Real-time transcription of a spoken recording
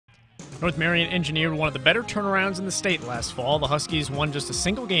North Marion engineered one of the better turnarounds in the state last fall. The Huskies won just a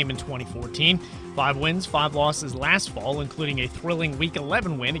single game in 2014. 5 wins, 5 losses last fall, including a thrilling Week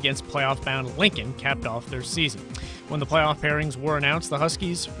 11 win against playoff-bound Lincoln, capped off their season. When the playoff pairings were announced, the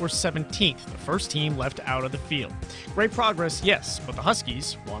Huskies were 17th, the first team left out of the field. Great progress, yes, but the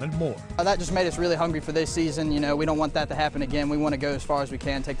Huskies wanted more. That just made us really hungry for this season. You know, we don't want that to happen again. We want to go as far as we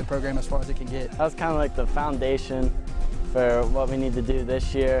can, take the program as far as it can get. That was kind of like the foundation for what we need to do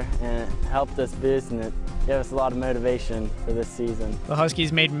this year, and it helped us boost, and it gave us a lot of motivation for this season. The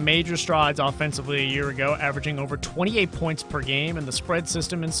Huskies made major strides offensively a year ago, averaging over 28 points per game in the spread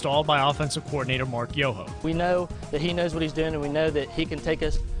system installed by offensive coordinator Mark Yoho. We know that he knows what he's doing, and we know that he can take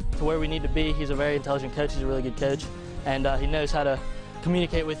us to where we need to be. He's a very intelligent coach. He's a really good coach, and he knows how to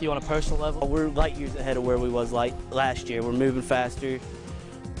communicate with you on a personal level. We're light years ahead of where we was last year. We're moving faster.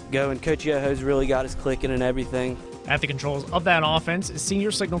 Coach Yoho's really got us clicking and everything. At the controls of that offense is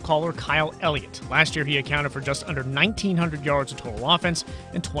senior signal caller Kyle Elliott. Last year, he accounted for just under 1,900 yards of total offense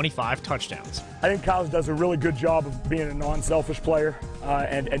and 25 touchdowns. I think Kyle does a really good job of being a non-selfish player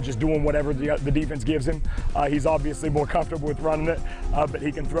and just doing whatever the defense gives him. He's obviously more comfortable with running it, but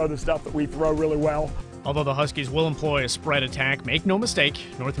he can throw the stuff that we throw really well. Although the Huskies will employ a spread attack, make no mistake,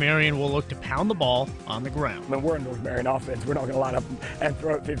 North Marion will look to pound the ball on the ground. I mean, we're a North Marion offense. We're not going to line up and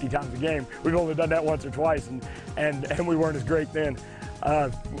throw it 50 times a game. We've only done that once or twice, and we weren't as great then.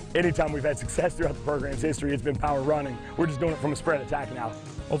 Anytime we've had success throughout the program's history, it's been power running. We're just doing it from a spread attack now.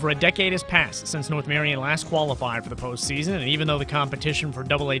 Over a decade has passed since North Marion last qualified for the postseason, and even though the competition for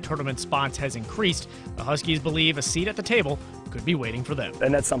AA tournament spots has increased, the Huskies believe a seat at the table could be waiting for them.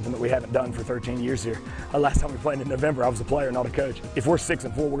 And that's something that we haven't done for 13 years here. Last time we played in November, I was a player, not a coach. If we're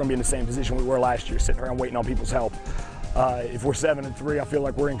 6-4, we're going to be in the same position we were last year, sitting around waiting on people's help. If we're 7-3, I feel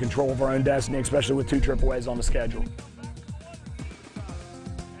like we're in control of our own destiny, especially with 2 triple A's on the schedule.